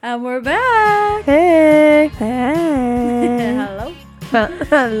And we're back. Hey. Hello.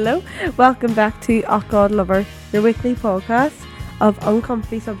 Hello. Welcome back to Oh God Lover, your weekly podcast of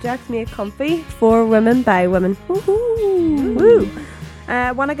uncomfy subjects made comfy for women by women. Woo!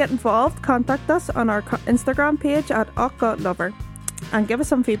 Want to get involved? Contact us on our Instagram page at Oh God Lover and give us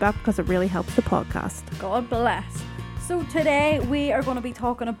some feedback because it really helps the podcast. God bless. So today we are going to be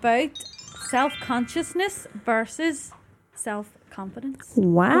talking about self-consciousness versus self-confidence.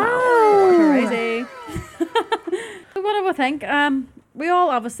 Wow. Crazy. So what do I think? We all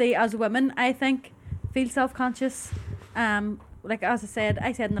obviously, as women, I think, feel self-conscious. Like as I said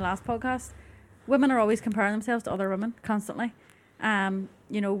in the last podcast, women are always comparing themselves to other women constantly. You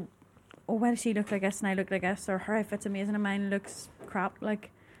know, oh, why does she look like this and I look like this? Or her outfit's amazing and mine looks crap. Like,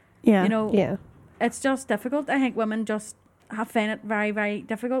 Yeah. you know, Yeah. it's just difficult. I think women just have found it very, very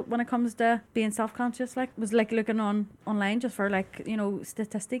difficult when it comes to being self-conscious. Like, was like looking online just for like, you know,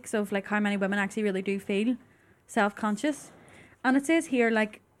 statistics of like how many women actually really do feel self-conscious. And it says here,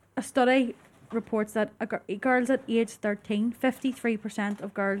 like, a study reports that girls at age 13, 53%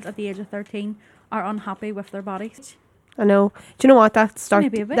 of girls at the age of 13 are unhappy with their bodies. I know. Do you know what? That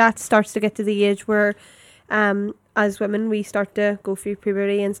Maybe a bit. starts to get to the age where, as women, we start to go through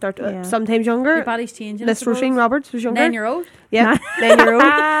puberty and start to, Yeah. sometimes Your younger. body's changing. Miss Roisin Roberts was younger. 9-year-old. Yeah, 9-year-old.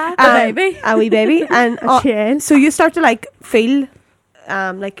 A baby. A wee baby. And Change. so you start to like feel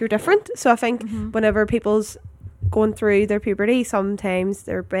like you're different. So I think whenever people's going through their puberty, sometimes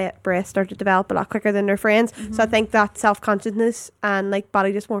their breasts start to develop a lot quicker than their friends. So I think that self-consciousness and like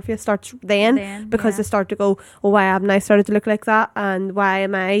body dysmorphia starts then because they start to go, oh, why haven't I started to look like that, and why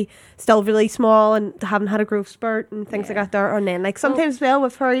am I still really small and haven't had a growth spurt and things like that there. And then like sometimes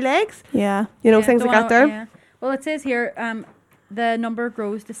with furry legs, Yeah. you know, things like that there. Yeah. Well, it says here, the number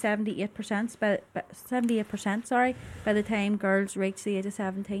grows to 78% by the time girls reach the age of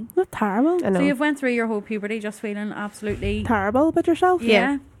 17. Not terrible. I know. So you've went through your whole puberty just feeling absolutely Terrible about yourself.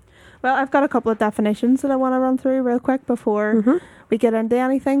 yeah. Well, I've got a couple of definitions that I want to run through real quick before we get into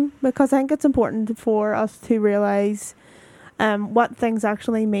anything, because I think it's important for us to realise what things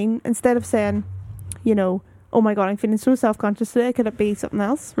actually mean, instead of saying, you know, oh my God, I'm feeling so self-conscious today. Could it be something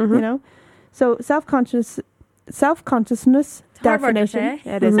else? You know? So self-consciousness hard word to definition.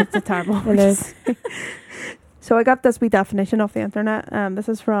 say. It is. It's a terrible word. It is. So I got this wee definition off the internet. This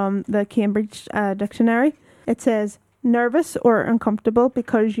is from the Cambridge Dictionary. It says, nervous or uncomfortable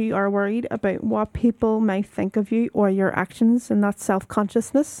because you are worried about what people might think of you or your actions, and that's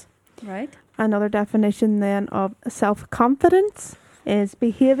self-consciousness. Right. Another definition then of self-confidence is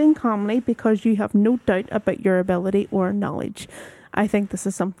behaving calmly because you have no doubt about your ability or knowledge. I think this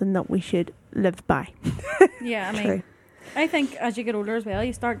is something that we should live by. Yeah, I mean, True. I think as you get older as well,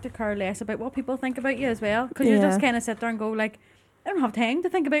 you start to care less about what people think about you as well, because you just kind of sit there and go like, I don't have time to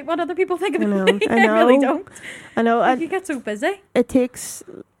think about what other people think about me. I I really know. don't. I know. Like, you get so busy. It takes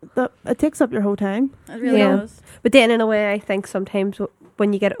up your whole time. It really Yeah. does. But then in a way, I think sometimes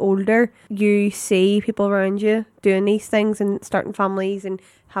when you get older, you see people around you doing these things and starting families and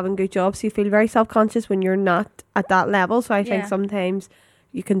having good jobs. So you feel very self-conscious when you're not at that level. So I think Yeah. sometimes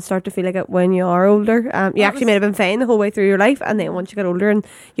you can start to feel like it when you are older. You actually may have been fine the whole way through your life, and then once you get older and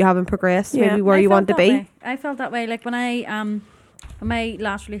you haven't progressed maybe where I you felt want to that be. way. I felt that way. Like when when my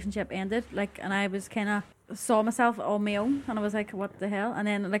last relationship ended, like, and I was kind of saw myself on my own, and I was like, what the hell? And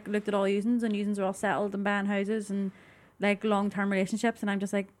then like looked at all usings, and usings are all settled and buying houses and like long-term relationships, and I'm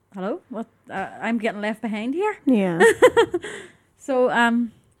just like, hello, what? I'm getting left behind here. Yeah. So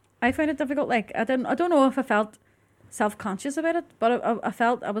I found it difficult. Like I don't know if I felt self-conscious about it, but I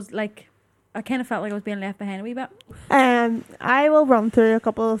felt I was like, I kind of felt like I was being left behind a wee bit. I will run through a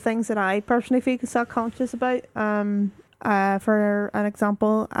couple of things that I personally feel self-conscious about. For an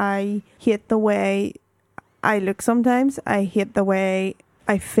example, I hate the way I look sometimes. I hate the way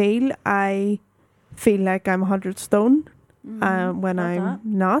I feel. I feel like I'm 100 stone when Love I'm that.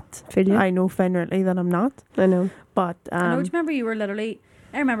 not. Feel you? I know finally that I'm not. I know. But I know. Do you remember you were literally?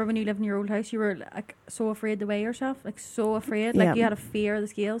 I remember when you lived in your old house, you were like so afraid to weigh yourself, like so afraid, like Yeah. you had a fear of the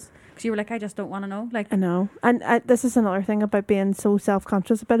scales, because you were like, I just don't want to know. Like, I know. And this is another thing about being so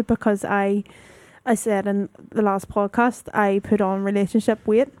self-conscious about it, because I said in the last podcast, I put on relationship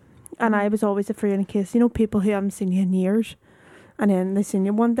weight, and I was always afraid in case, you know, people who haven't seen you in years, and then they seen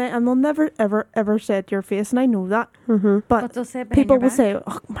you one day, and they'll never, ever, ever say it to your face, and I know that. But they'll say it behind people your will back. say,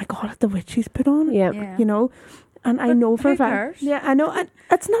 oh my God, the weight she's put on. Yeah. Yeah. You know, and I But know for who a fact. cares? Yeah, I know. And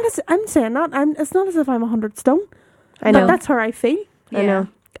it's not as I'm saying that. It's not as if I'm 100 stone. I But know. that's how I feel. I know.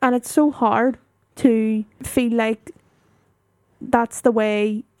 And it's so hard to feel like that's the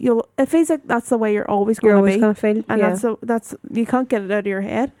way it feels like that's the way you're always You're going to always be. going to feel. And that's you can't get it out of your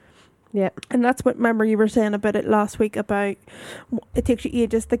head. Yeah. And that's what, remember you were saying about it last week, about it takes you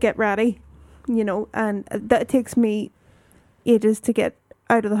ages to get ready, you know, and that it takes me ages to get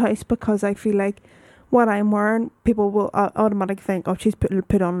out of the house, because I feel like what I'm wearing, people will automatically think, oh, she's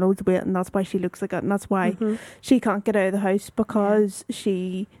put on loads of weight and that's why she looks like it, and that's why she can't get out of the house, because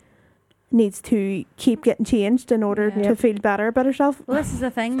she needs to keep getting changed in order to feel better about herself. Well, this is the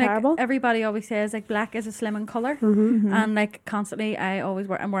thing. Like, terrible. everybody always says, like, black is a slimming colour. And, like, constantly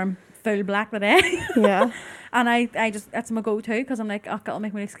I'm wearing full black today. Yeah. And I just, that's my go-to, because I'm like, oh, it'll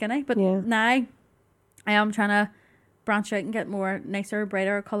make me look skinny. But now I am trying to branch out and get more nicer,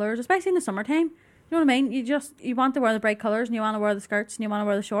 brighter colours, especially in the summertime. You know what I mean? You want to wear the bright colours, and you want to wear the skirts, and you want to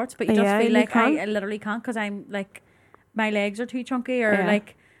wear the shorts, but you just feel like I literally can't, because I'm like, my legs are too chunky, or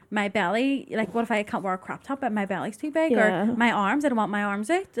like my belly, like, what if I can't wear a crop top but my belly's too big, or my arms, I don't want my arms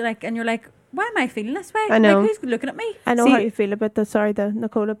out, like, and you're like, why am I feeling this way? I know. Like, who's looking at me? I know how you feel about the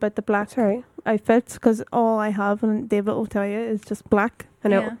Nicole, about the black outfits, because all I have, and David will tell you, is just black. I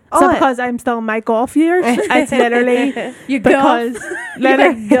know. Yeah. So because I'm still in my golf years, it's literally You because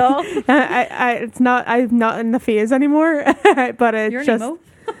literally golf. I'm not in the phase anymore. But it's You're just an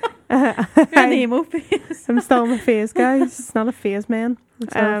emo. You're an emo phase. I'm still in the phase, guys. It's not a phase, man.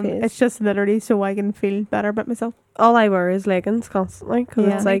 It's not a phase. It's just literally so I can feel better about myself. All I wear is leggings constantly, because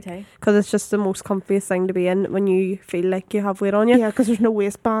it's Me like, too. because it's just the most comfiest thing to be in when you feel like you have weight on you. Yeah, because there's no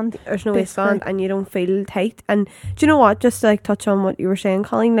waistband. There's no waistband, and you don't feel tight. And do you know what? Just to like touch on what you were saying,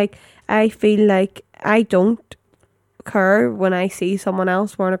 Colleen, like, I feel like I don't care when I see someone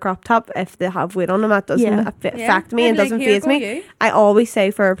else wearing a crop top if they have weight on them. That doesn't affect me and doesn't faze me. I always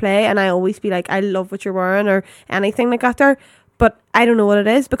say fair play, and I always be like, I love what you're wearing, or anything like that there. But I don't know what it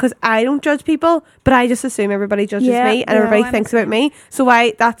is, because I don't judge people, but I just assume everybody judges me, and everybody thinks about me. So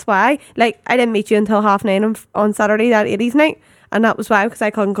that's why, like, I didn't meet you until 9:30 on Saturday, that 80s night. And that was why, because I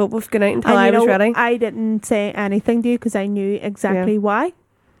couldn't cope with going out until I was ready. I didn't say anything to you because I knew exactly why,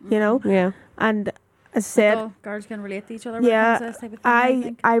 you know? Yeah. And as I said, all girls can relate to each other when it comes to this type of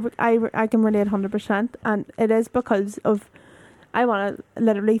thing, I can relate 100%. And it is because of, I want to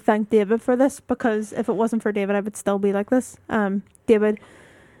literally thank David for this, because if it wasn't for David, I would still be like this. David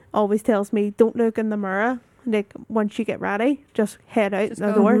always tells me, don't look in the mirror. Like, once you get ready, just head out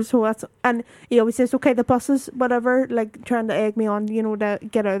the door. So that's, and he always says, okay, the buses, whatever, like trying to egg me on, you know, to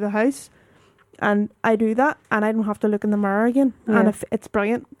get out of the house. And I do that, and I don't have to look in the mirror again. And it's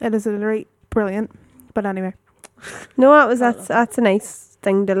brilliant. It is literally brilliant. But anyway. No, that's a nice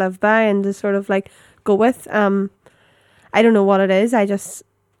thing to live by and to sort of like go with. I don't know what it is. I just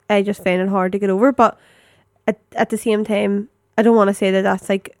find it hard to get over. But at the same time, I don't want to say that that's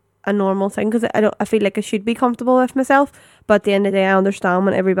like a normal thing, because I feel like I should be comfortable with myself. But at the end of the day, I understand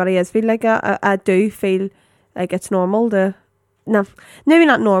when everybody is feeling like that. I do feel like it's normal to, no, maybe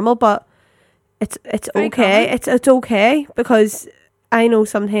not normal, but it's okay. It's okay, because I know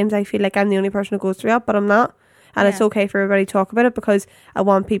sometimes I feel like I'm the only person who goes through that, but I'm not. And it's okay for everybody to talk about it, because I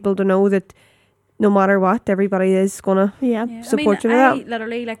want people to know that no matter what, everybody is going to support you. I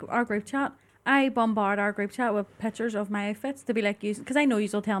literally, like, our group chat, I bombard our group chat with pictures of my outfits to be like, because I know you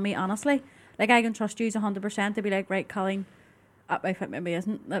will tell me honestly. Like, I can trust you 100% to be like, right, Colleen, that outfit maybe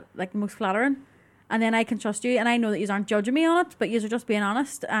isn't like the most flattering. And then I can trust you, and I know that you aren't judging me on it, but you are just being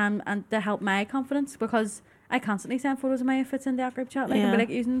honest, and to help my confidence, because I constantly send photos of my outfits in that group chat, like, and be like,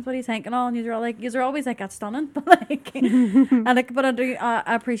 using what he's thinking on. You're all like, you're always like, that's stunning, but like, and like, but I do,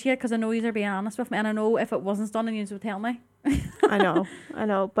 I appreciate it, because I know you're being honest with me, and I know if it wasn't stunning, you would tell me. I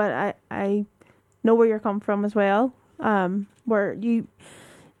know, but I know where you're coming from as well. Where you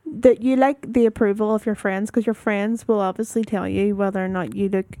like the approval of your friends, because your friends will obviously tell you whether or not you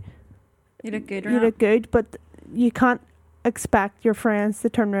look good or you not. look good, but you can't expect your friends to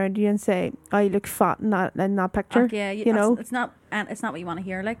turn around to you and say, "Oh, you look fat in that picture." You know, it's not what you want to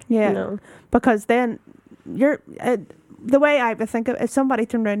hear. Like, because then you're the way I would think of, if somebody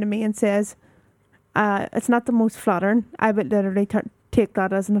turned around to me and says, "It's not the most flattering," I would literally take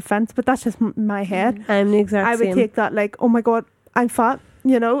that as an offense. But that's just my head. I'm the exact same. I would take that like, "Oh my God, I'm fat."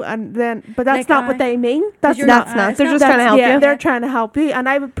 You know, and then, but that's like, not what they mean. That's not. They're just trying to help you. They're trying to help you, and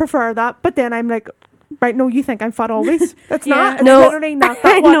I would prefer that. But then I'm like, right, no, you think I'm fat always? That's not. It's literally not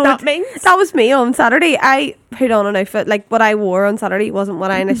that what that means. That was me on Saturday. I put on an outfit, like what I wore on Saturday wasn't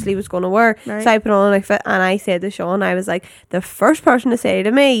what I initially was going to wear. Right. So I put on an outfit, and I said to Sean, I was like, the first person to say to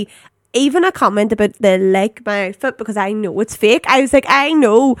me, even a comment about the like my outfit because I know it's fake. I was like, I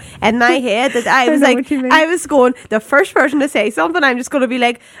know in my head that I was like, I was going, the first person to say something, I'm just going to be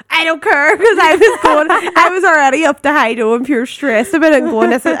like, I don't care, because I was already up to high dough and pure stress about it and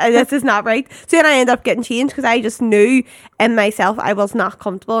going, this is not right. So then I ended up getting changed because I just knew in myself I was not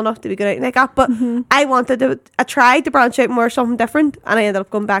comfortable enough to be going out like that. But I tried to branch out and wear something different, and I ended up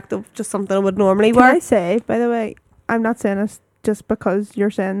going back to just something I would normally wear. Can I say, by the way, I'm not saying this just because you're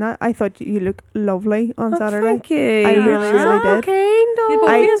saying that. I thought you look lovely on Saturday. Thank you. I really, really did. Okay, no. You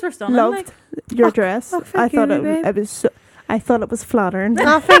both were stunning. Loved your dress. I thought it was. I thought it was flattering.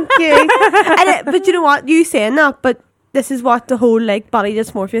 Oh, thank you. But you know what? You saying that, but this is what the whole like body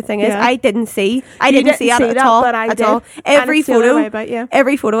dysmorphia thing is. Yeah. I didn't see it at all. But I did. All. Every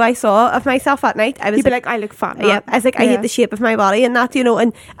Every photo I saw of myself at night, I was you'd be like, I look fat. Yeah, I was like, I hate the shape of my body and that,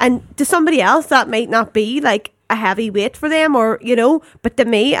 and to somebody else that might not be like a heavy weight for them, or but to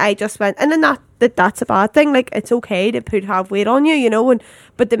me, I just went, and then not that that's a bad thing. Like, it's okay to have weight on you,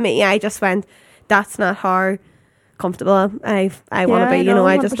 but to me, I just went, that's not how comfortable I want to be.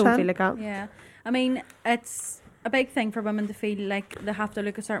 I just don't feel like that. Yeah, I mean, it's a big thing for women to feel like they have to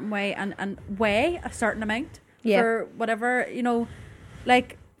look a certain way and weigh a certain amount for whatever,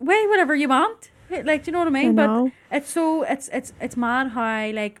 like weigh whatever you want. Like, do you know what I mean? But it's mad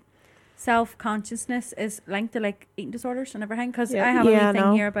how like self-consciousness is linked to like eating disorders and everything, because I have a wee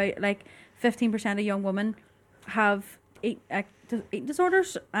thing here about like 15% of young women have eating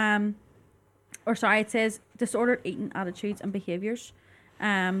disorders, or sorry, it says disordered eating attitudes and behaviours,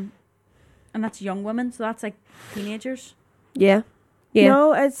 and that's young women, so that's like teenagers.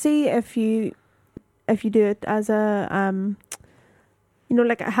 No, I'd see if you do it as a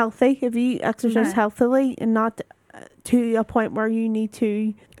like a healthy, if you exercise healthily and not to a point where you need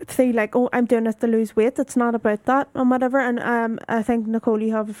to feel like, oh, I'm doing this to lose weight. It's not about that and whatever. And I think, Nicole,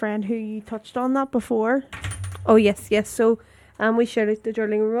 you have a friend who you touched on that before. Oh yes. So we shared out the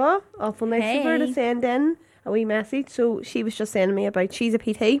Durling Raw. Awful nice of her to send in a wee message. So she was just saying to me about, she's a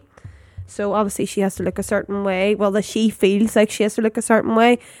PT, so obviously she has to look a certain way. Well, that she feels like she has to look a certain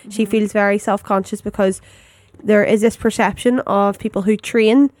way. She feels very self-conscious because there is this perception of people who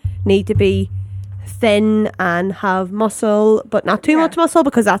train need to be thin and have muscle, but not too much muscle,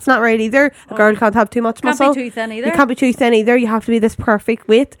 because that's not right either. A girl can't have too much muscle. Can't be too thin either. You can't be too thin either. You have to be this perfect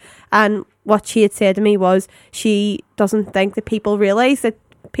weight. And what she had said to me was, she doesn't think that people realise that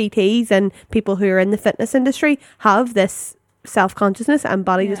PTs and people who are in the fitness industry have this self-consciousness and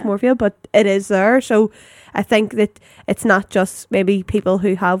body dysmorphia, but it is there. So I think that it's not just maybe people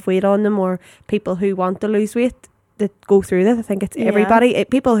who have weight on them or people who want to lose weight that go through this. I think it's everybody.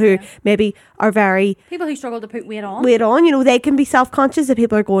 People who maybe are people who struggle to put weight on, they can be self-conscious. That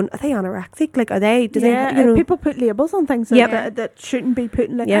people are going, are they anorexic? Like, are they? People put labels on things that shouldn't be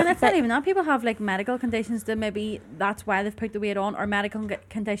put. Like, and it's not even that. People have like medical conditions that maybe that's why they've put the weight on, or medical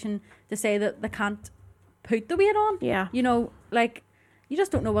condition to say that they can't put the weight on. Yeah, like you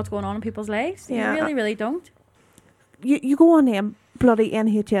just don't know what's going on in people's lives. Yeah. You really, really don't. You go on them bloody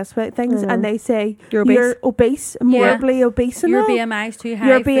NHS things and they say you're obese, morbidly obese, and your all. BMI's too high.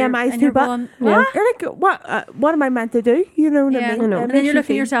 Your BMI's too bad. What? You're like, what am I meant to do? You know what I mean? And then you're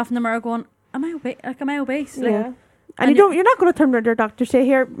looking at yourself in the mirror going, am I obese? Like, am I obese? Like, and you're not going to turn around to your doctor and say,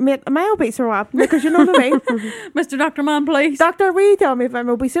 here, mate, am I obese or what? Because you know what I mean? Mr. Dr. Man, please. Doctor, will you tell me if I'm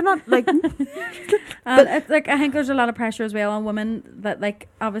obese or not? Like, but it's like, I think there's a lot of pressure as well on women that, like,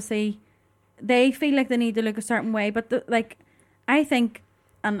 obviously they feel like they need to look a certain way, but I think,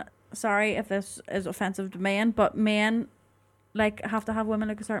 and sorry if this is offensive to men, but men like have to have women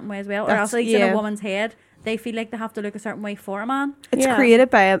look a certain way as well, or else it's in a woman's head. They feel like they have to look a certain way for a man. It's created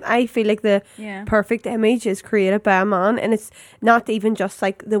by I feel like the perfect image is created by a man, and it's not even just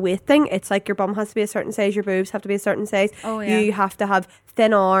like the weight thing. It's like your bum has to be a certain size, your boobs have to be a certain size. Oh yeah. You have to have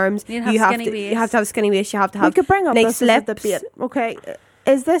thin arms. You have to have skinny waist. You have to have. We could bring up nice this as a debate. Okay,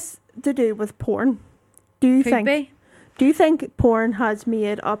 is this to do with porn? Do you think porn has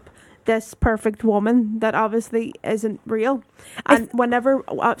made up this perfect woman that obviously isn't real? And whenever,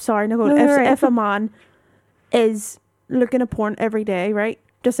 sorry, Nicole, if a man is looking at porn every day, right?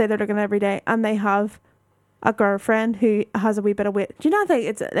 Just say they're looking every day, and they have a girlfriend who has a wee bit of weight. Do you not think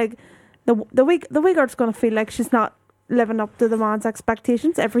it's like the wee girl's going to feel like she's not living up to the man's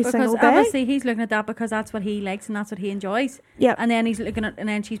expectations every single day? Because obviously he's looking at that because that's what he likes and that's what he enjoys. Yeah. And then he's looking at, and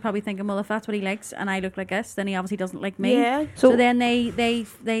then she's probably thinking, well, if that's what he likes and I look like this, then he obviously doesn't like me. Yeah. So then they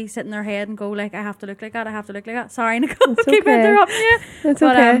sit in their head and go like, I have to look like that. I have to look like that. Sorry, Nicole, keep interrupting you. It's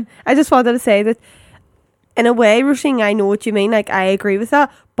okay. I just wanted to say that in a way, Roisin, I know what you mean. Like, I agree with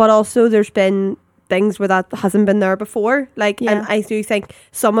that. But also there's been things where that hasn't been there before. Like, and I do think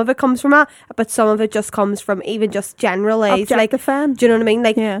some of it comes from that, but some of it just comes from even just generalised, like, do you know what I mean?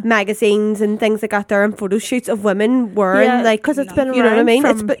 Like magazines and things like that there, and photo shoots of women wearing, like, because it's been you know what I mean?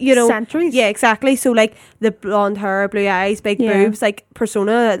 From centuries. Yeah, exactly. So like the blonde hair, blue eyes, big boobs, like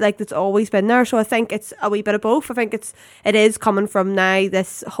persona, like that's always been there. So I think it's a wee bit of both. I think it is coming from now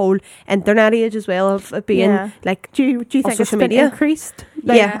this whole internet age as well of being like. Do you think it's been increased?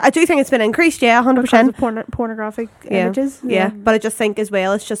 Like, I do think it's been increased. 100%. Because of pornographic images. Yeah, but I just think as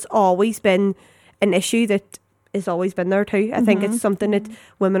well, it's just always been an issue that has always been there too. I think it's something that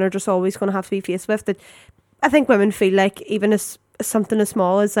women are just always going to have to be faced with. That I think women feel like even as something as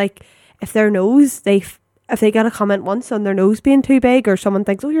small as like if their nose, if they get a comment once on their nose being too big, or someone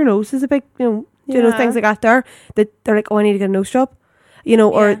thinks, oh, your nose is a big, you know, things like that there, that they're like, oh, I need to get a nose job. You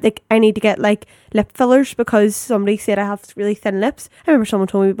know, or like I need to get like lip fillers because somebody said I have really thin lips. I remember someone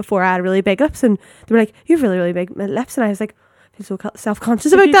told me before I had really big lips, and they were like, you have really, really big lips. And I was like, I feel so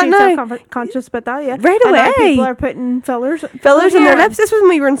self-conscious about that now. Self-conscious about that, yeah. Right away. And people are putting fillers in their lips. This was when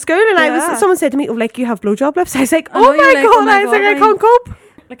we were in school, and someone said to me, oh, like, you have blowjob lips. I was like, oh my God. I was like, I can't cope.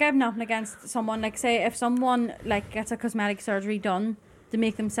 Like, I have nothing against someone, like, say, if someone, like, gets a cosmetic surgery done to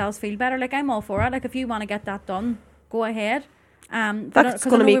make themselves feel better, like, I'm all for it. Like, if you want to get that done, go ahead. That's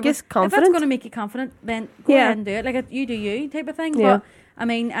going to make you confident. If that's going to make you confident, then go ahead and do it. Like, you do you type of thing. Yeah. But, I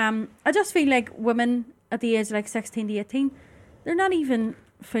mean, I just feel like women at the age of, like, 16 to 18, they're not even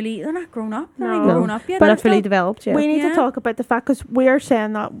fully, they're not grown up. They're not even grown up yet. But not fully developed, We need to talk about the fact, because we're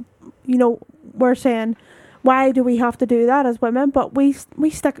saying that, you know, we're saying, why do we have to do that as women? But we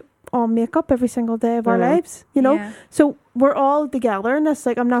stick on makeup every single day of our lives, you know? Yeah. So we're all together in this.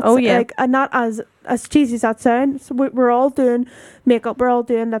 Like, I'm not like, I'm not as cheesy as that sounds. So we're all doing makeup, we're all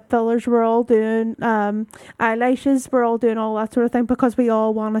doing lip fillers, we're all doing eyelashes, we're all doing all that sort of thing, because we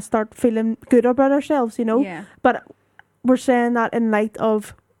all want to start feeling good about ourselves, you know? Yeah. But we're saying that in light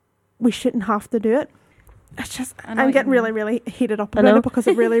of we shouldn't have to do it. It's just, I'm getting really, really heated up about it, because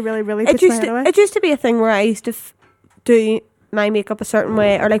it really, really, really puts my head away. It used to be a thing where I used to do my makeup a certain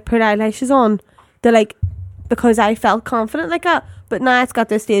way, or like put eyelashes on, because I felt confident like that. But now it's got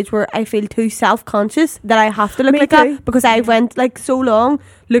this stage where I feel too self-conscious that I have to look like that, because I went like so long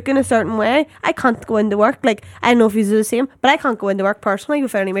looking a certain way. I can't go into work, like, I don't know if you're the same, but I can't go into work personally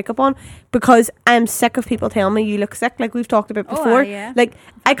without any makeup on, because I'm sick of people telling me you look sick, like we've talked about before. Like,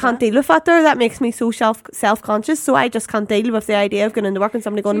 I can't deal with that there. That makes me so self-conscious, so I just can't deal with the idea of going into work and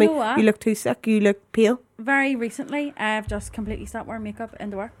somebody going to me, you look too sick, you look pale. Very recently I've just completely stopped wearing makeup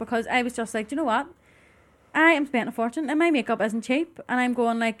into work, because I was just like, do you know what, I am spending a fortune and my makeup isn't cheap, and I'm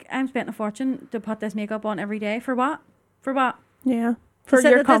going like, I'm spending a fortune to put this makeup on every day for what? Yeah, for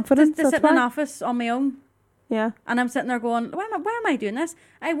your confidence. To sit in an office on my own. Yeah. And I'm sitting there going, why am I doing this?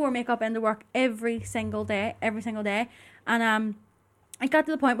 I wore makeup into work every single day, and I got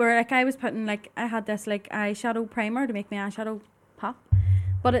to the point where like I was putting, like, I had this like eyeshadow primer to make my eyeshadow pop,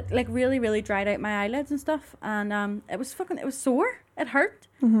 but it like really, really dried out my eyelids and stuff, and it was sore. It hurt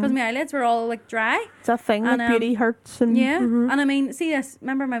because my eyelids were all like dry. It's a thing, like beauty hurts. And and I mean, see this,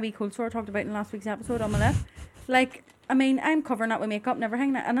 remember my wee cold sore I talked about in last week's episode on my lip? Like, I mean, I'm covering that with makeup and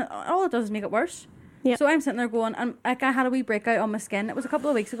everything, and all it does is make it worse. Yeah. So I'm sitting there going, and like I had a wee breakout on my skin. It was a couple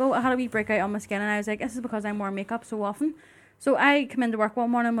of weeks ago. I had a wee breakout on my skin, and I was like, this is because I'm wearing makeup so often. So I come into work one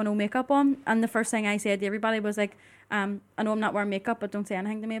morning with no makeup on, and the first thing I said to everybody was like, I know I'm not wearing makeup, but don't say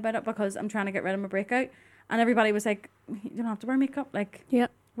anything to me about it, because I'm trying to get rid of my breakout. And everybody was like, you don't have to wear makeup. Like,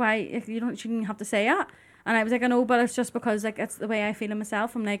 why? If you shouldn't have to say that. And I was like, I know, but it's just because like it's the way I feel in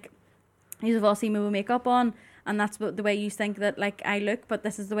myself. I'm like, you've all seen me with makeup on, and that's the way you think that like I look, but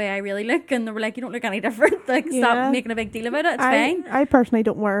this is the way I really look. And they were like, you don't look any different. Like, stop making a big deal about it. It's fine. I personally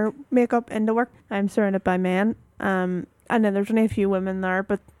don't wear makeup into work. I'm surrounded by men. And then there's only a few women there,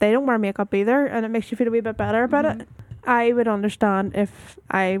 but they don't wear makeup either, and it makes you feel a wee bit better about it. I would understand if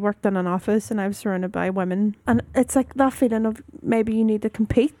I worked in an office and I was surrounded by women, and it's like that feeling of maybe you need to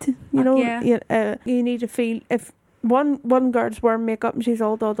compete, you know. You need to feel, if one girl's wearing makeup and she's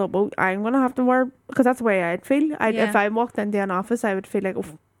all dolled up, well, I'm going to have to wear, because that's the way I'd feel. If I walked into an office, I would feel like, oh,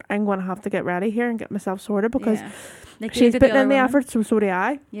 I'm going to have to get ready here and get myself sorted, because like she's putting in the effort, so do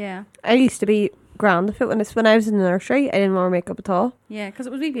I. Yeah. I used to be grand if it when I was in the nursery. I didn't wear makeup at all. Yeah, because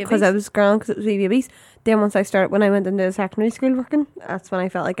it was wee babies. Because I was grand, because it was wee babies. Then when I went into secondary school working, that's when I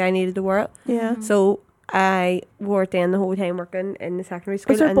felt like I needed to wear it. Yeah. So I wore it then the whole time working in the secondary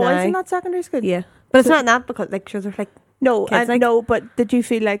school. Was there boys in that secondary school? Yeah. But it's not that, because like, sure, there's like no, kids, no. But did you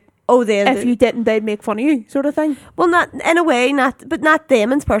feel like oh, if you didn't, they'd make fun of you, sort of thing. well, not in a way, but not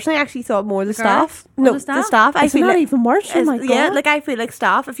them. And personally, I actually thought more the staff. Oh, No, the the staff? staff. I It's feel not like, even worse. Oh my God. yeah, like I feel like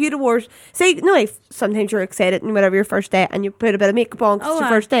staff. If you'd have wore, say, no, like sometimes you're excited and whatever your first day, and you put a bit of makeup on because it's your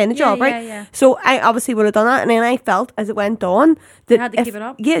first day in the job, right? Yeah. So I obviously would have done that, and then I felt as it went on that You had to if, keep it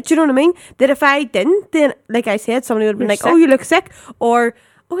up. Yeah, do you know what I mean? That if I didn't, then like I said, somebody would have been You're like, "Oh, sick. you look sick," or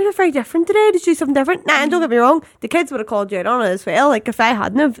 "Oh, you look very different today. Did you do something different?" Nah, and don't get me wrong, the kids would have called you out on it as well. Like if I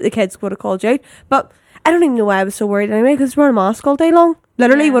hadn't, have, the kids would have called you out. But I don't even know why I was so worried anyway, because we were a mask all day long.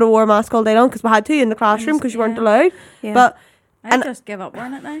 Literally, Yeah. would have wore a mask all day long because we had to in the classroom because you weren't Yeah. allowed. Yeah. But I and- just give up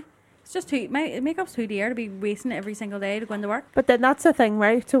wearing it now. It's just too makeup's too dear to be wasting it every single day to go into work. But then that's the thing,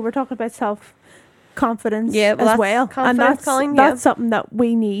 right? So we're talking about self-confidence Yeah, well, as that's well. And confidence, Colleen, yeah. that's something that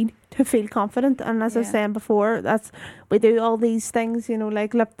we need to feel confident. And as I was Yeah. saying before, we do all these things,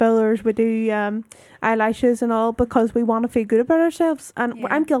 like lip fillers, we do eyelashes and all because we want to feel good about ourselves. And Yeah.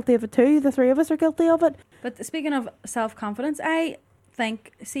 I'm guilty of it too. The three of us are guilty of it. But speaking of self-confidence, I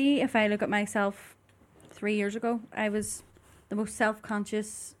think, see, if I look at myself 3 years ago, I was the most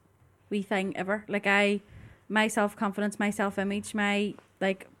self-conscious wee thing ever. Like my self-confidence, my self-image, my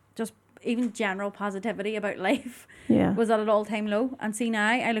just even general positivity about life Yeah. was at an all-time low. And see now,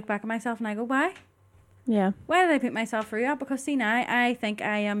 I look back at myself and I go, why? Yeah. Why did I put myself through that? Because see now, I think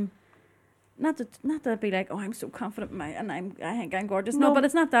I am not to be like, oh, I'm so confident in I think I'm gorgeous. No, No. but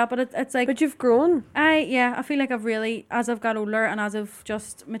it's not that. But it's like, but you've grown. I feel like I've really, as I've got older and as I've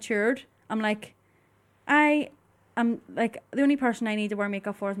just matured, I'm like, I'm like, the only person I need to wear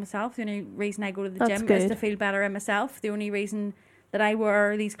makeup for is myself. The only reason I go to the That's gym is to good. feel better in myself. The only reason that I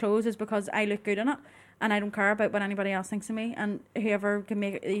wear these clothes is because I look good in it. And I don't care about what anybody else thinks of me. And anybody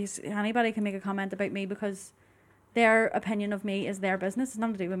can make a comment about me because their opinion of me is their business. It's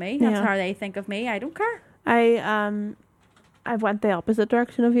nothing to do with me. That's Yeah. how they think of me. I don't care. I've went the opposite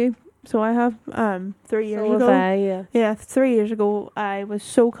direction of you. So I have 3 years So ago. have I, yeah. Yeah, 3 years ago I was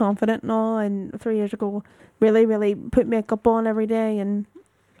so confident and all, and 3 years ago really, really put makeup on every day, and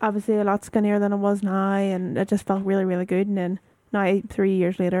obviously a lot skinnier than I was now, and it just felt really, really good. And then now 3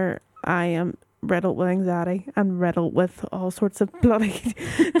 years later, I am riddled with anxiety and riddled with all sorts of bloody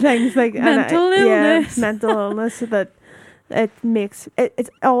things like Mental illness. Yeah, mental illness that it makes it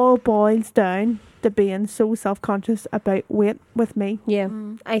all boils down to being so self-conscious about weight with me. Yeah,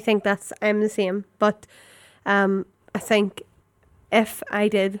 I think I'm the same. But I think if I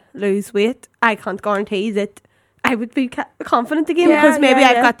did lose weight, I can't guarantee that I would be confident again, Yeah, because maybe yeah,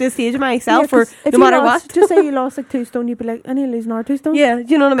 I've yeah. got this stage of myself Yeah, where 'cause if no you matter lost, what. just say you lost like 2 stone, you'd be like, I need to lose another 2 stone. Yeah, do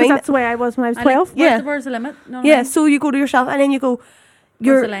you know what I 'Cause mean? that's the way I was when I was 12. Yeah. Where's the limit? No, Yeah, so you go to yourself and then you go,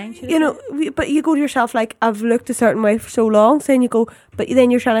 Where's the line, should I you know, but you go to yourself like, I've looked a certain way for so long, so then you go, but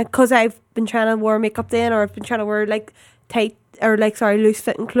then you're trying to, because I've been trying to wear makeup then, or I've been trying to wear like tight, or like, loose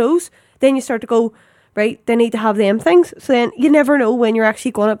fitting clothes, then you start to go, right, they need to have them things. So then you never know when you're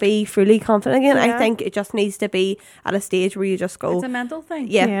actually going to be fully confident again. I Yeah. think it just needs to be at a stage where you just go, It's a mental thing.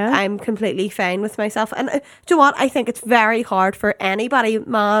 yeah, I'm completely fine with myself. And do you know what? I think it's very hard for anybody,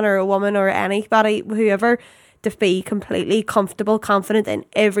 man or a woman or anybody, whoever, to be completely comfortable, confident in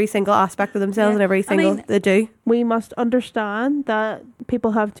every single aspect of themselves Yeah. and every single they do. We must understand that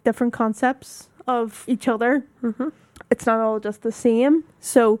people have different concepts of each other. Mm-hmm. It's not all just the same.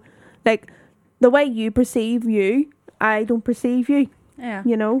 So, like, the way you perceive you, I don't perceive you, Yeah.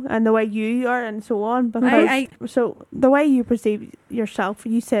 and the way you are and so on. Because, so, the way you perceive yourself,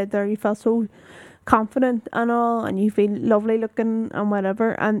 you said there you felt so confident and all, and you feel lovely looking and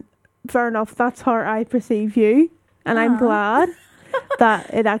whatever. And fair enough, that's how I perceive you. And I'm glad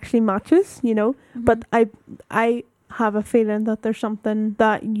that it actually matches, Mm-hmm. But I have a feeling that there's something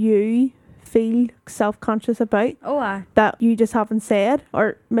that you feel self-conscious about that you just haven't said,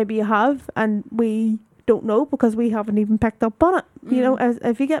 or maybe you have and we don't know because we haven't even picked up on it,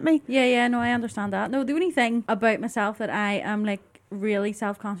 if you get me. Yeah, no, I understand that. No, the only thing about myself that I am like really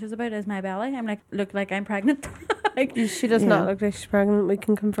self-conscious about is my belly. I'm like, look like I'm pregnant. She does Yeah. not look like she's pregnant. We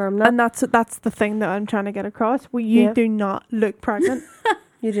can confirm that. And that's the thing that I'm trying to get across. You do not look pregnant.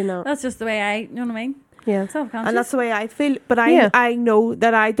 You do not. That's just the way you know what I mean? Yeah. Self-conscious. And that's the way I feel. But I know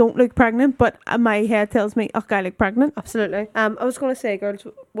that I don't look pregnant, but my head tells me, oh, I look pregnant. Absolutely. I was going to say, girls,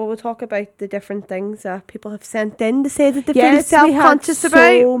 we'll talk about the different things that people have sent in to say that they feel self-conscious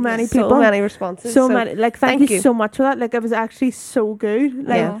about. So many people. So many responses. So many. Like, thank you you so much for that. Like, it was actually so good.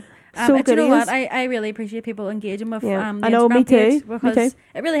 Like, Yeah. so do good. you know it is. what? I really appreciate people engaging with the I know, Instagram me too, page me because too.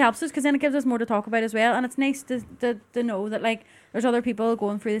 it really helps us, because then it gives us more to talk about as well, and it's nice to know that there's other people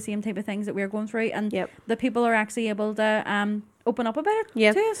going through the same type of things that we're going through, and Yep. the people are actually able to open up about it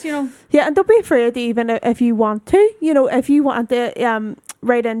Yeah. to us, you know. Yeah, and don't be afraid even if you want to. You know, if you want to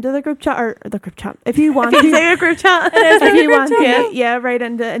write into the group chat or the group chat. If you want to Say a group chat. if you want to, write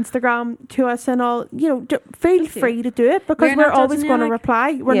into Instagram to us and all, you know, feel free to do it because we're always going to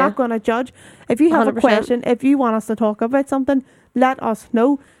reply. We're not going to judge. If you have 100%. A question, if you want us to talk about something, let us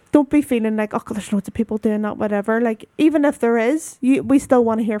know. Don't be feeling like, oh, there's loads of people doing that, whatever. Like, even if there is, we still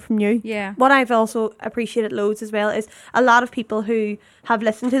want to hear from you. Yeah. What I've also appreciated loads as well is a lot of people who have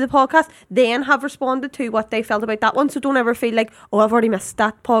listened to the podcast then have responded to what they felt about that one. So don't ever feel like, oh, I've already missed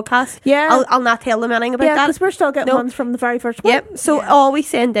that podcast. Yeah. I'll not tell them anything about that. Yeah, because we're still getting ones from the very first one. Yep. So always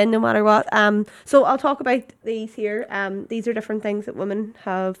send in no matter what. So I'll talk about these here. These are different things that women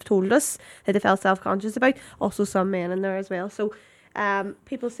have told us that they felt self-conscious about. Also some men in there as well. So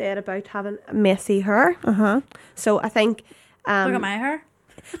people said about having messy hair. So I think look at my hair.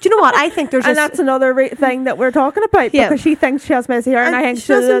 do you know what I think there's and that's another thing that we're talking about because she thinks she has messy hair and I think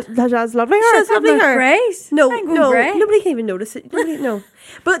she has lovely hair. She has lovely hair. Great. No, great. Nobody can even notice it. No.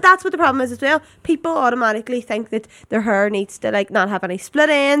 But that's what the problem is as well. People automatically think that their hair needs to like not have any split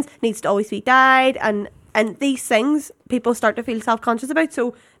ends, needs to always be dyed, and these things people start to feel self-conscious about.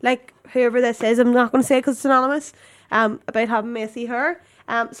 So like whoever this is, I'm not going to say it because it's anonymous, about having messy hair.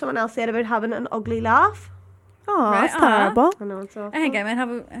 Someone else said about having an ugly laugh. Oh, that's terrible. I know, it's awful. I think I might have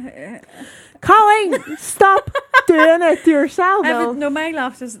a... Colleen, stop doing it to yourself. No, my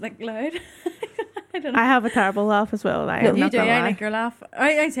laugh's just like loud. I don't know. I have a terrible laugh as well. No, you do. I like your laugh.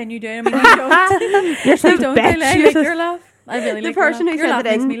 I saying you do. I mean, you don't. You're such a don't. bitch. I like your laugh. I really like person your who laugh. sent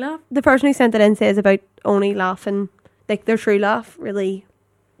it in. Makes me laugh. The person who sent it in says about only laughing, like their true laugh, really,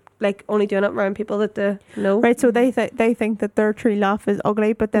 like only doing it around people that they know. Right, so they think that their true laugh is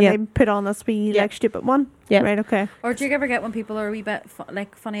ugly, but then they put on this wee like stupid one. Yeah. Right. Okay. Or do you ever get when people are a wee bit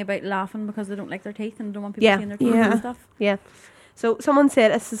funny about laughing because they don't like their teeth and don't want people seeing their teeth and stuff? Yeah. So someone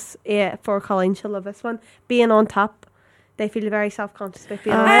said this is for Colleen. She'll love this one. Being on top. They feel very self-conscious about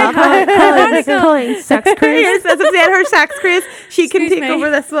being on top. Colleen's sex craze. Yes, as I said, her sex craze. She can take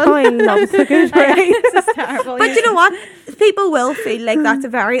over this one. Colleen loves the good This is terrible. But you know what? People will feel like that's a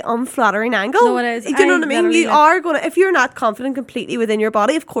very unflattering angle. No, it is. Do you know what I mean? You are going to, if you're not confident completely within your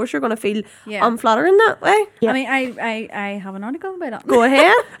body, of course you're going to feel unflattering that way. Yeah. I mean, I have an article about it. Go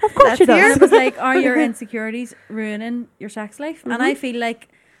ahead. Of course you do. It was like, are your insecurities ruining your sex life? And I feel like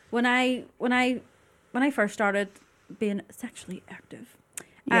when I first started being sexually active,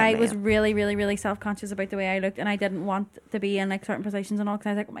 I was really, really, really self-conscious about the way I looked, and I didn't want to be in like certain positions and all, because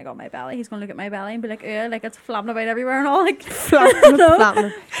I was like, oh my god, my belly, he's going to look at my belly and be like, like it's flapping about everywhere and all, like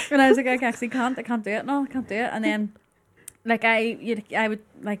flapping. And I was like, I actually can't do it, no, I can't do it. And then like I would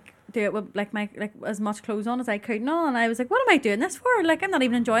like do it with like my like as much clothes on as I could and all, and I was like, what am I doing this for? Like, I'm not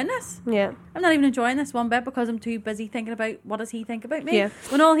even enjoying this. Yeah, I'm not even enjoying this one bit because I'm too busy thinking about what does he think about me. Yeah.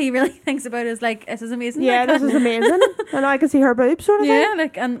 When all he really thinks about is like, this is amazing. Yeah, like, this is amazing. And I can see her boobs sort of thing. yeah,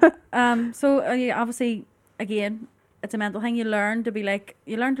 like, and so obviously again, it's a mental thing. You learn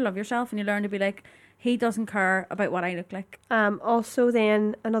to love yourself, and you learn to be like, he doesn't care about what I look like. Also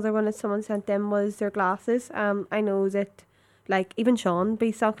then another one that someone sent in was their glasses. I know that like even Sean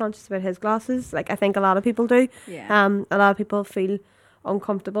be self-conscious about his glasses. Like I think a lot of people do. Yeah. A lot of people feel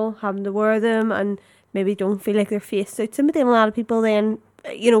uncomfortable having to wear them and maybe don't feel like their face suits them. But then a lot of people then,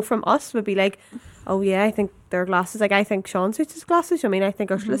 from us would be like, oh yeah, I think their glasses, like I think Sean suits his glasses. I mean, I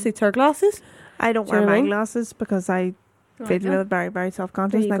think Ursula suits her glasses. I don't wear my glasses because I feel very, very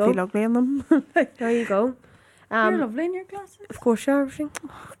self-conscious and I feel ugly in them. There you go. You're lovely in your glasses. Of course you are.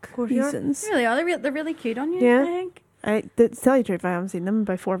 Of course you are. You really are. They're really cute on you, Yeah. I think. To tell you the truth, I haven't seen them in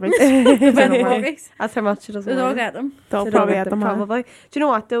about 4 weeks. That's how much she doesn't They'll wear. get them. They'll probably get them. Probably. Do you know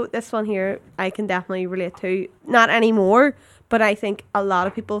what though? This one here, I can definitely relate to. Not anymore, but I think a lot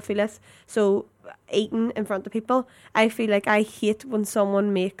of people feel this. So eating in front of people, I feel like I hate when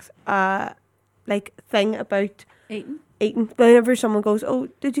someone makes a thing about Eating. Whenever someone goes, "Oh,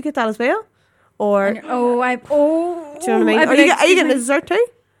 did you get that as well?" Or do you know what I mean? Are you getting a dessert too?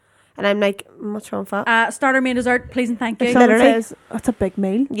 And I'm like, what's wrong with that? Starter, main, dessert, please and thank you. If someone says, that's a big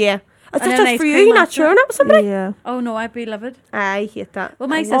meal. Yeah. It's And just then for ice you, cream you're not after. sharing it with somebody. Yeah. Oh no, I'd be livid. I hate that. Well,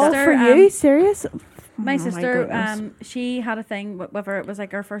 my All sister, for you? Serious? my Oh, sister, goodness. she had a thing with her. It was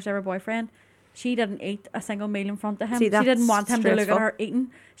like her first ever boyfriend. She didn't eat a single meal in front of him. See, She that's didn't want him to look stressful. at her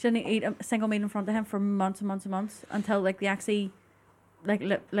eating. She didn't eat a single meal in front of him for months and months and months until like they actually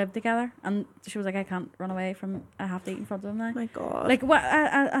lived together. And she was like, I can't run away from. I have to eat in front of him now. Oh my God. Like what?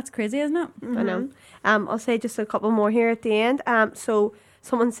 That's crazy, isn't it? I know. I'll say just a couple more here at the end. So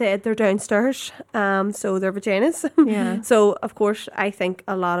someone said they're downstairs. So they're vaginas. Yeah. So of course I think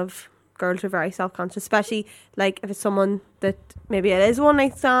a lot of girls are very self-conscious, especially like if it's someone that maybe it is one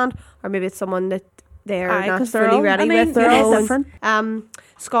night stand, or maybe it's someone that they're not 'cause they're fully all- ready I mean, with. they're their all own. different.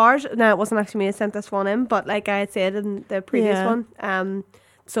 Scars. Now, it wasn't actually me that sent this one in, but like I had said in the previous Yeah. one,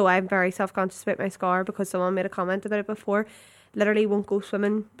 so I'm very self-conscious about my scar because someone made a comment about it before. Literally won't go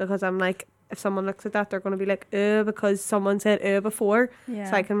swimming because I'm like, if someone looks at that, they're going to be like, because someone said before. Yeah.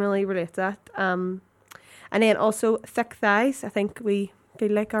 So I can really relate to that. And then also thick thighs. I think we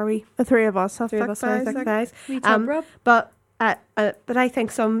feel like, are we? The three of us have Three of thick us have thighs. thick thighs. We tub rub. But I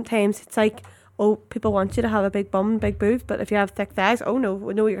think sometimes it's like, oh, people want you to have a big bum, big boobs, but if you have thick thighs, oh no,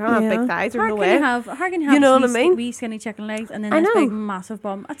 you can't have Yeah. big thighs. There's How no can way. how can you have You know what I wee, mean? wee skinny chicken legs and then I this know. big massive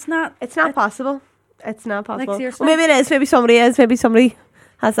bum? It's not. It's not possible. It's not possible. seriously? Well, maybe it is. Maybe somebody is. Maybe somebody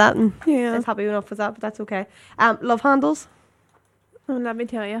has that and Yeah. is happy enough with that, but that's okay. Love handles. Oh, let me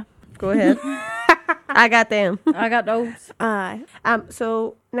tell you. Go ahead. I got them. I got those. Aye.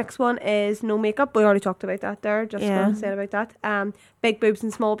 So next one is no makeup. We already talked about that there. Just Yeah. gonna say about that. Big boobs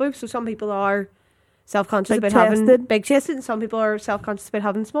and small boobs. So some people are self-conscious Big about having chested. big chested, and some people are self-conscious about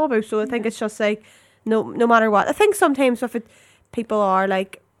having small boobs. So I think it's just like no matter what. I think sometimes if people are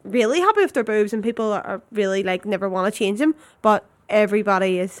like really happy with their boobs and people are really like never want to change them, but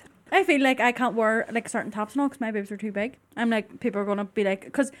everybody is. I feel like I can't wear like certain tops now because my boobs are too big. I'm like, people are gonna be like,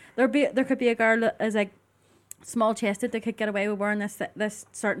 because there could be a girl that is like small chested that could get away with wearing this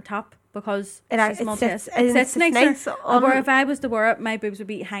certain top because she's small chested. It sits nicer. nice on Or if I was to wear it, my boobs would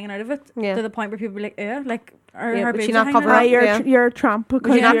be hanging out of it Yeah. to the point where people would be like, like her Yeah, but boobs she are not hanging cover out. up. You're Yeah. you're a tramp because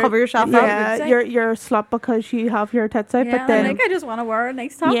Would you not you're- cover yourself up? Yeah, you're a slut because you have your tits out, Yeah, but then I'm like, I just want to wear a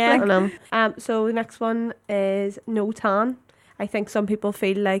nice top. Yeah. Like, I know. So the next one is no tan. I think some people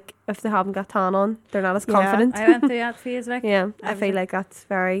feel like if they haven't got tan on, they're not as Yeah. confident. I went through that phase. Like, Yeah, I was feel like- like that's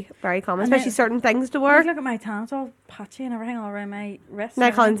very, very common, And then- especially certain things to Like, wear. look at my tan; it's all patchy and everything all around my wrist. Now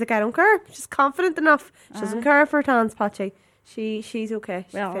and Colin's like, I don't care. She's confident enough. She doesn't Aye. care if her tan's patchy. She's okay.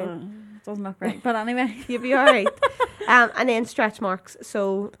 She's well, fine. it doesn't look right. But anyway, You'll be alright. And then stretch marks.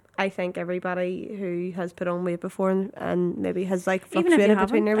 So I think everybody who has put on weight before and maybe has like even if you fluctuated haven't,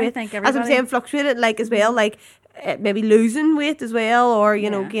 between their I weight. think As I'm everybody. saying, fluctuated like as well, like maybe losing weight as well, or you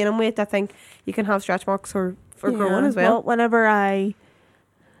know Yeah. gaining weight. I think you can have stretch marks for Yeah. growing as well. Whenever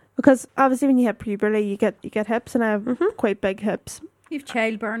because obviously when you hit puberty, you get hips, and I have Mhm. quite big hips. You've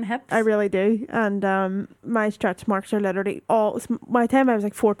childburn hips. I really do, and my stretch marks are literally all. By the time I was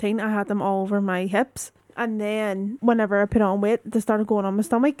like 14, I had them all over my hips, and then whenever I put on weight, they started going on my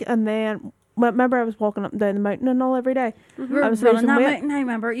stomach, and then remember I was walking up and down the mountain and all every day. We were I was running losing that weight. mountain. I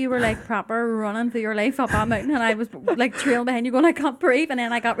remember you were like proper running for your life up that mountain, and I was like trailing behind you, going, I can't breathe. And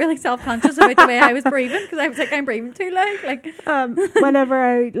then I got really self-conscious about the way I was breathing because I was like, I'm breathing too loud. Like, Whenever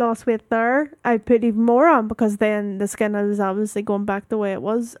I lost weight there, I put even more on because then the skin was obviously going back the way it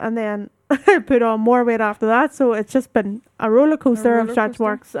was, and then I put on more weight after that. So it's just been a roller coaster of stretch rollercoaster.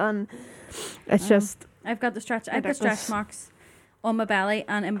 marks, and it's Oh. just I've got stretch Ridiculous. marks on my belly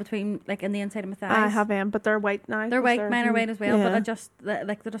and in between, like in the inside of my thighs. I have them, but they're white now. They're 'cause white. Mine are white as well, but yeah. I just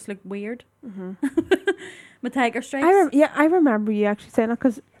they just look weird. Mhm. My tiger stripes. I remember you actually saying it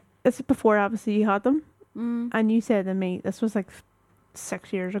because this is before obviously you had them, Mm. and you said to me this was like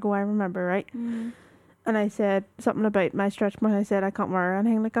 6 years ago. I remember, right? Mm. And I said something about my stretch marks. I said I can't wear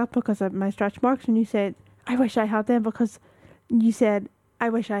anything like that because of my stretch marks, and you said I wish I had them because you said I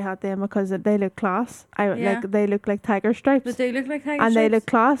wish I had them because they look class. Yeah. Like they look like tiger stripes, They do look like tiger and they stripes. look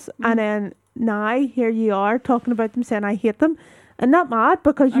class. Mm. And then now here you are talking about them, saying I hate them. And not mad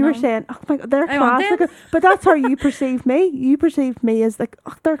because I you were know. saying, oh my god, they're I want class them. looking. But that's how you perceive me. You perceive me as like,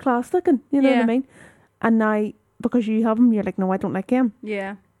 oh, they're class looking. You know what Yeah. I mean? And now because you have them, you're like, no, I don't like them.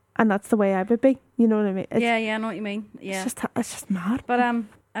 Yeah. And that's the way I would be. You know what I mean? It's, Yeah, I know what you mean. Yeah. it's just mad. But I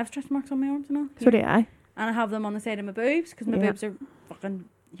have stretch marks on my arms, you know. So do I. And I have them on the side of my boobs because my Yeah. boobs are fucking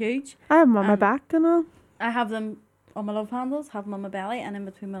huge. I have them on my Um, back and all. I have them on my love handles, have them on my belly, and in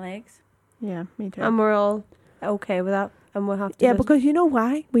between my legs. Yeah, me too. And we're all okay with that, and we'll have to. yeah, just- because you know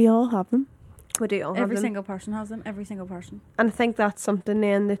why? We all have them. we do all have Every them. single person has them. Every single person. And I think that's something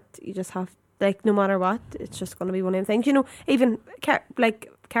then that you just have, like, no matter what, it's just going to be one of them things. You know, even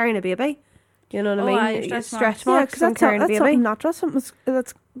like carrying a baby. You know what Oh, I aye, mean? stretch Stretch marks. Yeah, marks because and that's, carrying a that's baby. something natural. Something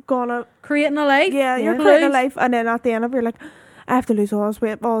that's gonna. Creating a life. Yeah, you're Yeah. creating a Lose. life, and then at the end of it, you're like, I have to lose all this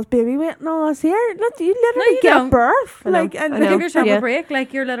weight, all this baby weight, and all this here. Look, you literally you give don't. birth, I know, like, and I know. Give yourself Yeah. a break.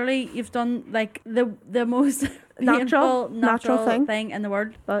 Like you're literally, you've done like the most Natural- painful, natural thing in the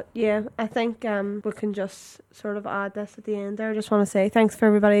world. But yeah, I think we can just sort of add this at the end there. I just want to say thanks for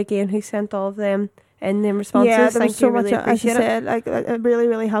everybody again who sent all of them in them responses. Yeah, there Thank was so you, much. really As you appreciate it. said, like it really,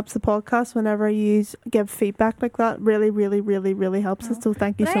 really helps the podcast whenever you give feedback like that. Really, really, really, really helps us. So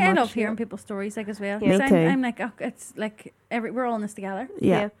thank you But so I much. love hearing people's stories like as well. Yeah. 'Cause Me too. I'm like, oh, it's like we're all in this together.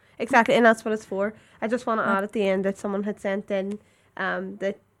 Yeah. Exactly, and that's what it's for. I just want to add at the end that someone had sent in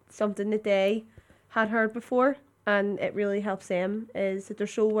that something that they had heard before, and it really helps them, is that they're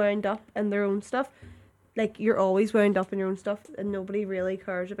so wound up in their own stuff. Like, you're always wound up in your own stuff, and nobody really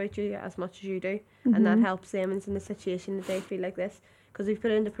cares about you as much as you do, and that helps them in the situation that they feel like this. Because if you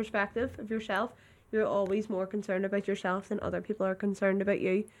put it into perspective of yourself, you're always more concerned about yourself than other people are concerned about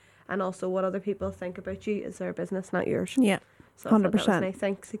you, and also what other people think about you is their business, not yours. Yeah. So I thought that was 100%. nice.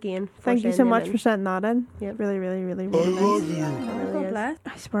 Thanks again. For Thank you so sending much in. for sending that in. Yep. Really, really, really, really nice. It really God is. bless.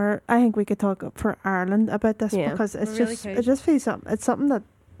 I swear, I think we could talk for Ireland about this Yeah. because it's We really just could. it just feels something. It's something that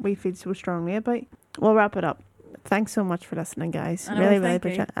we feel so strongly about. We'll wrap it up. Thanks so much for listening, guys. I know, Really, really thank you.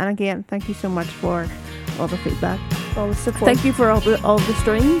 appreciate it. And again, thank you so much for all the feedback. All the support. Thank you for all the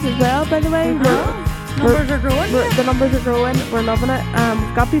streams as well. By the way, Numbers are growing. the numbers are growing. We're loving it.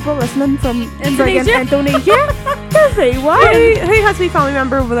 We've got people listening from Indonesia. friggin' Indonesia. Everyone. Who has a wee family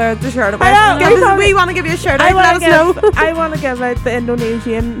member over there to shout about? I know. We want to give you a shout I out. Let us know. want to give out the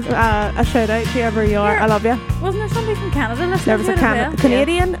Indonesian a shout out, whoever you are. Yeah. I love you. Wasn't there somebody from Canada listening There was to a it as well?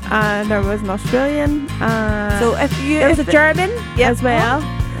 Canadian, and there was an Australian. So if you, There was a German Yep. as well.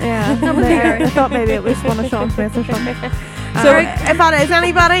 Yeah, That was I thought maybe it was one of Sean Smith or something. so if that is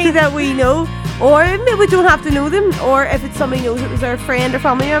anybody that we know, or maybe we don't have to know them, or if it's somebody knows it was our friend or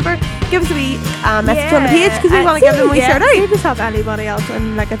family member, give us a wee message on the page because we want to give them a wee shout If you out. just have anybody else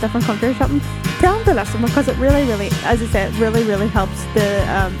in like a different country or something, tell them to listen because it really, really, as I said, really, really helps the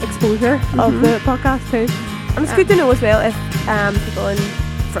exposure of the podcast too. And it's good to know as well if people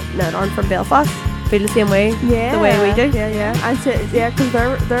that aren't from Belfast feel the same way Yeah, the way we do. Yeah. And so, yeah, because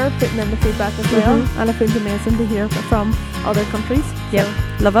they're putting in the feedback as well, and it feels amazing to hear from other countries. Yep,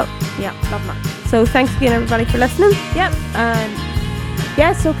 love it. Yeah, love that. So thanks again everybody for listening. Yep. And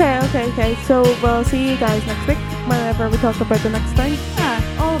yes, okay. So we'll see you guys next week whenever we talk about the next thing.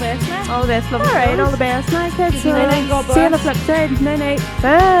 All the best, man. All the best, love. All right, all the best, night, kids. Night, God See you on the bless. flip side. Night.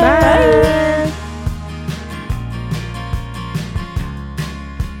 Bye. Bye.